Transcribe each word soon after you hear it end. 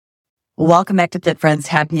Welcome back to Fit Friends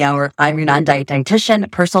Happy Hour. I'm your non-diet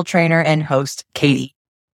dietitian, personal trainer, and host, Katie.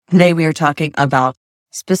 Today we are talking about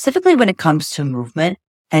specifically when it comes to movement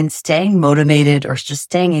and staying motivated or just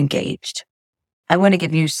staying engaged. I want to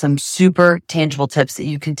give you some super tangible tips that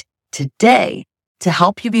you can today to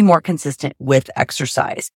help you be more consistent with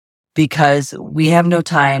exercise, because we have no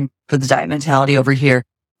time for the diet mentality over here.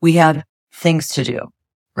 We have things to do,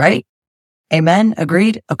 right? Amen?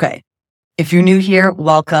 Agreed? Okay. If you're new here,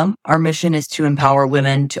 welcome. Our mission is to empower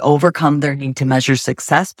women to overcome their need to measure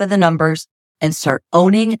success by the numbers and start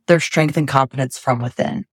owning their strength and confidence from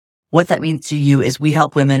within. What that means to you is we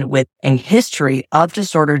help women with a history of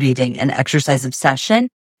disordered eating and exercise obsession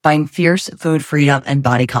find fierce food freedom and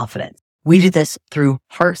body confidence. We do this through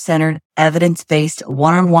heart-centered, evidence-based,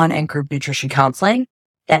 one-on-one and group nutrition counseling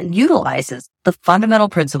that utilizes the fundamental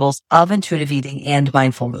principles of intuitive eating and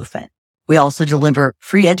mindful movement. We also deliver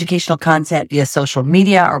free educational content via social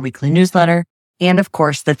media, our weekly newsletter, and of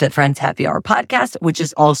course, the Fit Friends Happy Hour podcast, which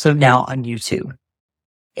is also now on YouTube.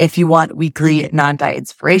 If you want weekly non-diet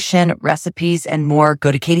inspiration, recipes, and more,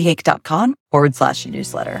 go to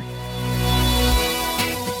katiehake.com/newsletter.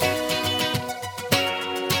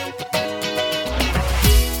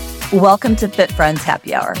 Welcome to Fit Friends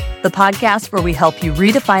Happy Hour, the podcast where we help you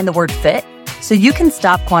redefine the word fit so you can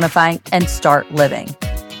stop quantifying and start living.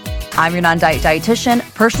 I'm your non-diet dietitian,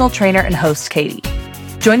 personal trainer, and host, Katie.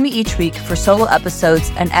 Join me each week for solo episodes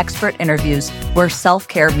and expert interviews where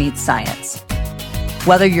self-care meets science.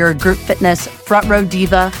 Whether you're a group fitness, front row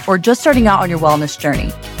diva, or just starting out on your wellness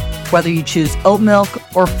journey, whether you choose oat milk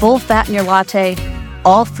or full fat in your latte,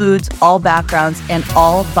 all foods, all backgrounds, and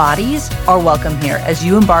all bodies are welcome here as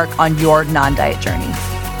you embark on your non-diet journey.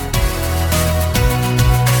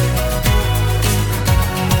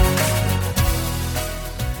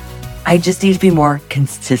 I just need to be more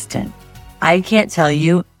consistent. I can't tell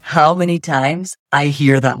you how many times I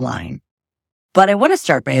hear that line, but I want to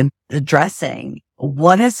start by addressing,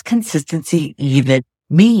 what does consistency even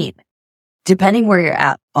mean? Depending where you're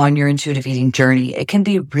at on your intuitive eating journey, it can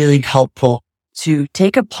be really helpful to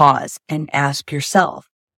take a pause and ask yourself,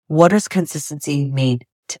 what does consistency mean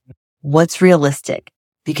to me? What's realistic?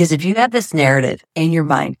 Because if you have this narrative in your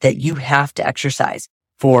mind that you have to exercise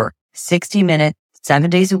for 60 minutes, 7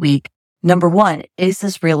 days a week, number one, is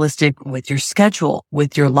this realistic with your schedule,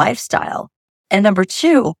 with your lifestyle? And number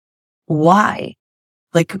two, why?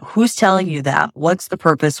 Like, who's telling you that? What's the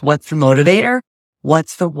purpose? What's the motivator?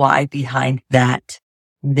 What's the why behind that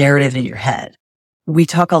narrative in your head? We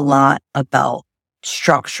talk a lot about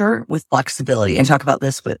structure with flexibility. I talk about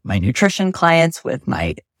this with my nutrition clients, with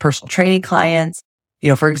my personal training clients.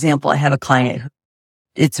 For example, I have a client who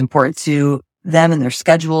it's important to them and their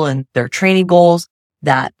schedule and their training goals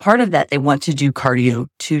that part of that they want to do cardio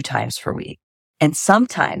 2 times per week. And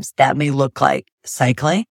sometimes that may look like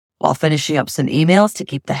cycling while finishing up some emails to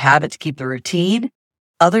keep the habit, to keep the routine.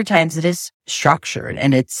 Other times it is structured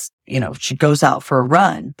and it's, she goes out for a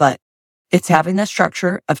run, but it's having the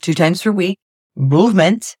structure of 2 times per week,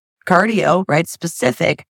 movement, cardio, right?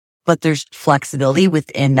 Specific, but there's flexibility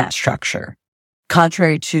within that structure.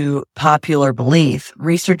 Contrary to popular belief,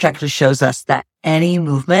 research actually shows us that any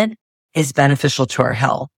movement is beneficial to our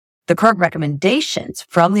health. The current recommendations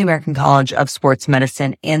from the American College of Sports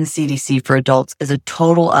Medicine and the CDC for adults is a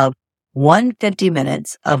total of 150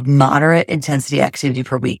 minutes of moderate intensity activity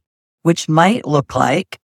per week, which might look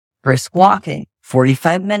like brisk walking,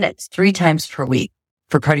 45 minutes, 3 times per week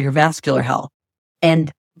for cardiovascular health.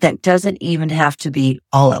 And that doesn't even have to be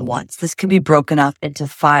all at once. This can be broken up into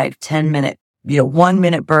 5, 10 minute, 1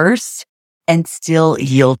 minute bursts and still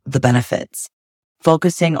yield the benefits.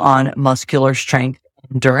 Focusing on muscular strength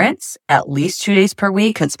endurance at least 2 days per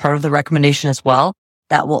week. That's part of the recommendation as well.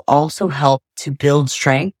 That will also help to build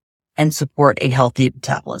strength and support a healthy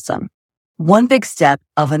metabolism. One big step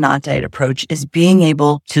of a non-diet approach is being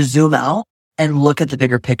able to zoom out and look at the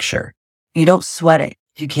bigger picture. You don't sweat it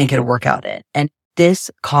if you can't get a workout in. And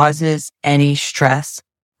this causes any stress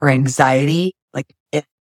or anxiety. Like if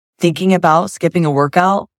thinking about skipping a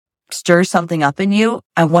workout stirs something up in you,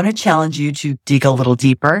 I want to challenge you to dig a little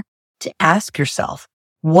deeper, to ask yourself,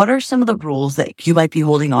 what are some of the rules that you might be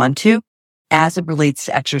holding on to as it relates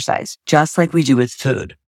to exercise, just like we do with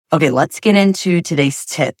food? Okay, let's get into today's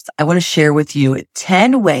tips. I want to share with you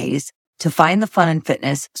 10 ways to find the fun in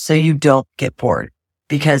fitness so you don't get bored.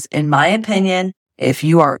 Because in my opinion, if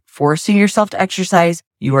you are forcing yourself to exercise,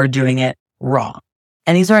 you are doing it wrong.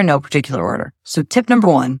 And these are in no particular order. So tip number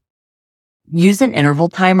 1, use an interval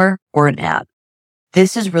timer or an app.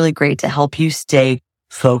 This is really great to help you stay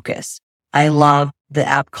focused. I love the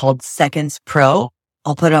app called Seconds Pro.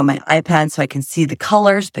 I'll put it on my iPad so I can see the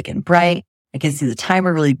colors big and bright. I can see the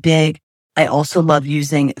timer really big. I also love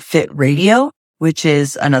using Fit Radio, which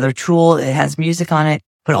is another tool. It has music on it,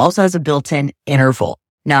 but also has a built-in interval.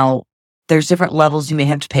 Now, there's different levels you may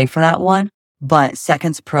have to pay for that one, but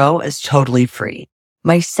Seconds Pro is totally free.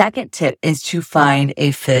 My second tip is to find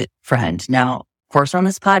a fit friend. Now, of course, on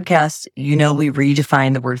this podcast, we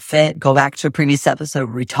redefine the word fit. Go back to a previous episode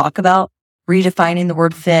where we talk about redefining the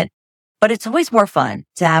word fit, but it's always more fun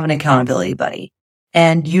to have an accountability buddy.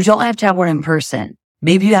 And you don't have to have one in person.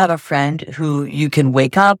 Maybe you have a friend who you can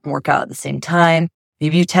wake up, work out at the same time.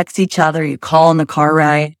 Maybe you text each other, you call on the car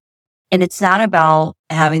ride. And it's not about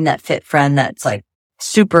having that fit friend that's like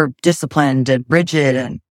super disciplined and rigid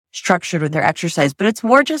and structured with their exercise, but it's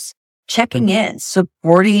more just checking in,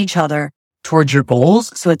 supporting each other towards your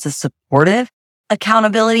goals. So it's a supportive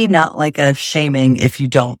accountability, not like a shaming if you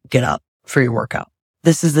don't get up for your workout.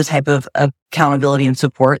 This is the type of accountability and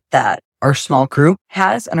support that our small group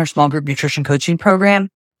has and our small group nutrition coaching program.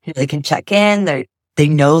 They can check in. They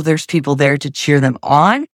know there's people there to cheer them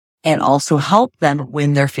on and also help them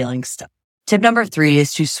when they're feeling stuck. Tip number 3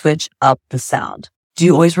 is to switch up the sound. Do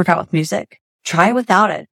you always work out with music? Try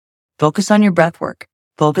without it. Focus on your breath work.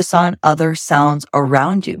 Focus on other sounds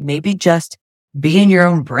around you. Maybe just be in your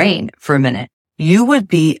own brain for a minute. You would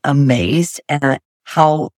be amazed at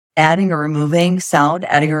how adding or removing sound,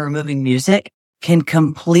 adding or removing music can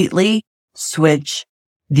completely switch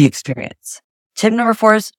the experience. Tip number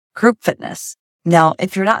 4 is group fitness. Now,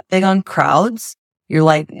 if you're not big on crowds, you're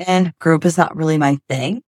like, group is not really my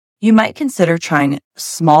thing. You might consider trying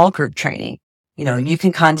small group training. You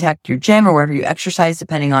can contact your gym or wherever you exercise,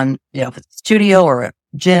 depending on, if it's a studio or a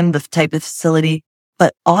gym, the type of facility.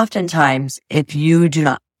 But oftentimes, if you do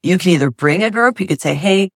not, you can either bring a group, you could say,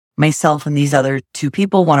 hey, myself and these other 2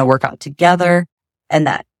 people want to work out together. And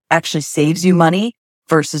that actually saves you money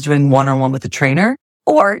versus doing one-on-one with a trainer.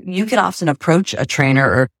 Or you can often approach a trainer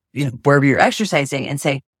or, wherever you're exercising and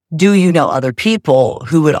say, do you know other people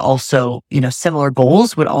who would also, similar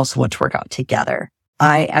goals would also want to work out together?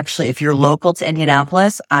 If you're local to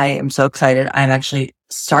Indianapolis, I am so excited. I'm actually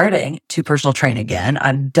starting to personal train again.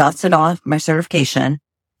 I'm dusted off my certification.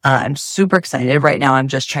 I'm super excited. Right now, I'm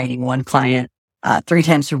just training one client 3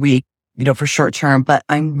 times a week, for short term, but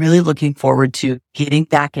I'm really looking forward to getting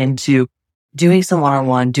back into doing some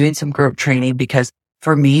one-on-one, doing some group training, because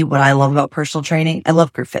for me, what I love about personal training, I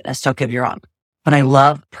love group fitness, don't get me wrong, but I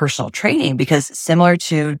love personal training because similar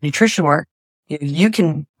to nutrition work, you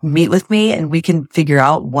can meet with me and we can figure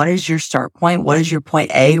out what is your start point, what is your point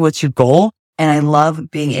A, what's your goal. And I love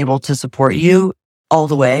being able to support you all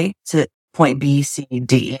the way to point B, C,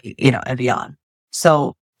 D, and beyond.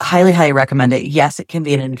 So highly, highly recommend it. Yes, it can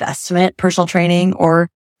be an investment, personal training or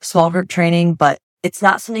small group training, but it's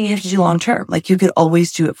not something you have to do long term. Like you could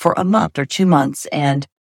always do it for a month or 2 months and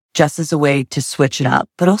just as a way to switch it up,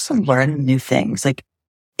 but also learn new things. Like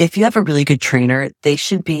if you have a really good trainer, they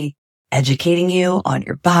should be educating you on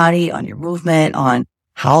your body, on your movement, on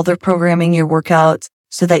how they're programming your workouts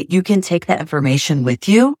so that you can take that information with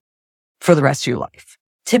you for the rest of your life.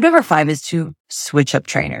 Tip number 5 is to switch up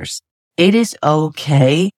trainers. It is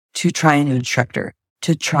okay to try a new instructor,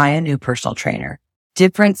 to try a new personal trainer.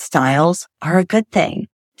 Different styles are a good thing.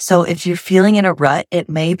 So if you're feeling in a rut, it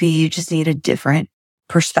may be you just need a different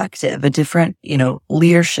perspective, a different,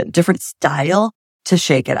 leadership, different style to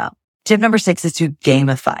shake it up. Tip number 6 is to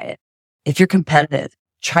gamify it. If you're competitive,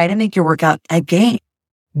 try to make your workout a game.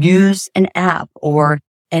 Use an app or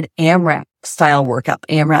an AMRAP style workout.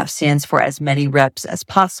 AMRAP stands for as many reps as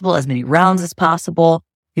possible, as many rounds as possible.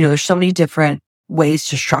 There's so many different ways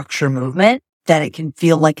to structure movement that it can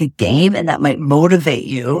feel like a game, and that might motivate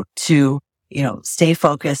you to, stay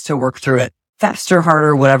focused, to work through it faster,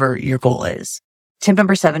 harder, whatever your goal is. Tip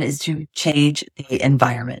number 7 is to change the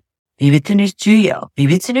environment. Maybe it's a new studio.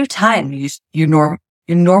 Maybe it's a new time. You're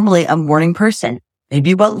normally a morning person.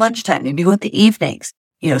 Maybe you want lunchtime. Maybe you want the evenings.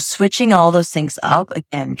 Switching all those things up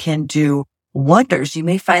again can do wonders. You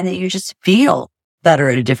may find that you just feel better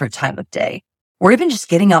at a different time of day, or even just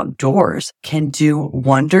getting outdoors can do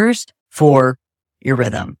wonders for your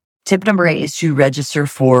rhythm. Tip number 8 is to register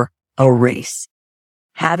for a race.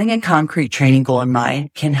 Having a concrete training goal in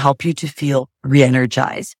mind can help you to feel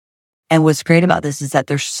re-energized. And what's great about this is that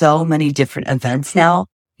there's so many different events now.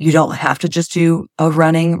 You don't have to just do a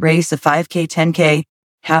running race, a 5K, 10K,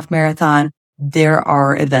 half marathon. There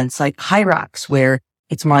are events like High Rocks where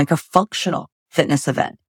it's more like a functional fitness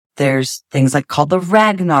event. There's things like called the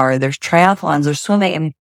Ragnar. There's triathlons, there's swimming. I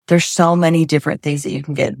mean, there's so many different things that you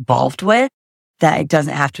can get involved with that it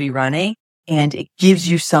doesn't have to be running, and it gives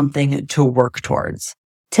you something to work towards.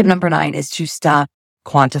 Tip number 9 is to stop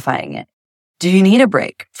quantifying it. Do you need a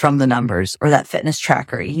break from the numbers or that fitness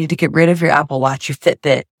tracker? You need to get rid of your Apple Watch, your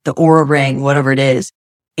Fitbit, the Oura Ring, whatever it is.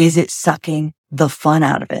 Is it sucking the fun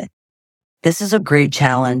out of it? This is a great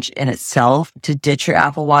challenge in itself to ditch your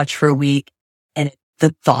Apple Watch for a week. And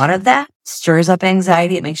the thought of that stirs up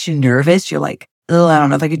anxiety. It makes you nervous. You're like, oh, I don't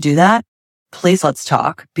know if I could do that. Please let's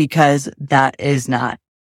talk, because that is not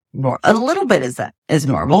normal. A little bit is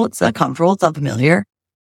normal. It's not comfortable. It's not familiar.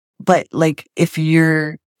 But like, if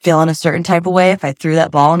you're feeling a certain type of way, if I threw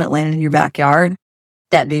that ball and it landed in your backyard,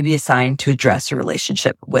 that may be a sign to address your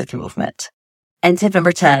relationship with movement. And tip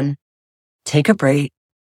number 10, take a break.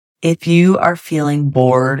 If you are feeling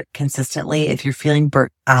bored consistently, if you're feeling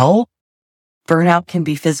burnt out, burnout can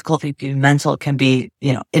be physical, it can be mental, it can be,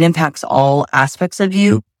 it impacts all aspects of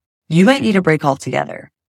you. You might need a break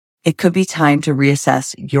altogether. It could be time to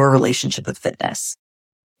reassess your relationship with fitness.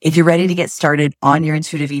 If you're ready to get started on your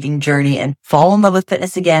intuitive eating journey and fall in love with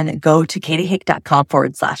fitness again, go to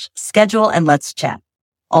katiehake.com/schedule and let's chat.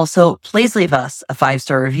 Also, please leave us a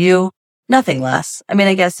 5-star review. Nothing less.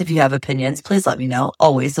 I guess if you have opinions, please let me know.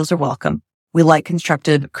 Always, those are welcome. We like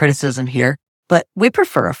constructive criticism here, but we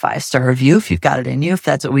prefer a 5-star review if you've got it in you, if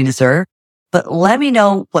that's what we deserve. But let me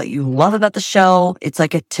know what you love about the show. It's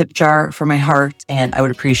like a tip jar for my heart, and I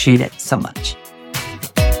would appreciate it so much.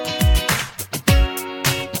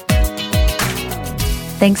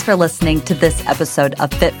 Thanks for listening to this episode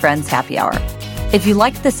of Fit Friends Happy Hour. If you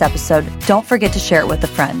liked this episode, don't forget to share it with a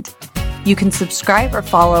friend. You can subscribe or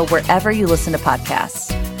follow wherever you listen to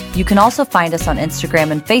podcasts. You can also find us on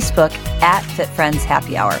Instagram and Facebook at Fit Friends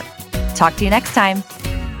Happy Hour. Talk to you next time.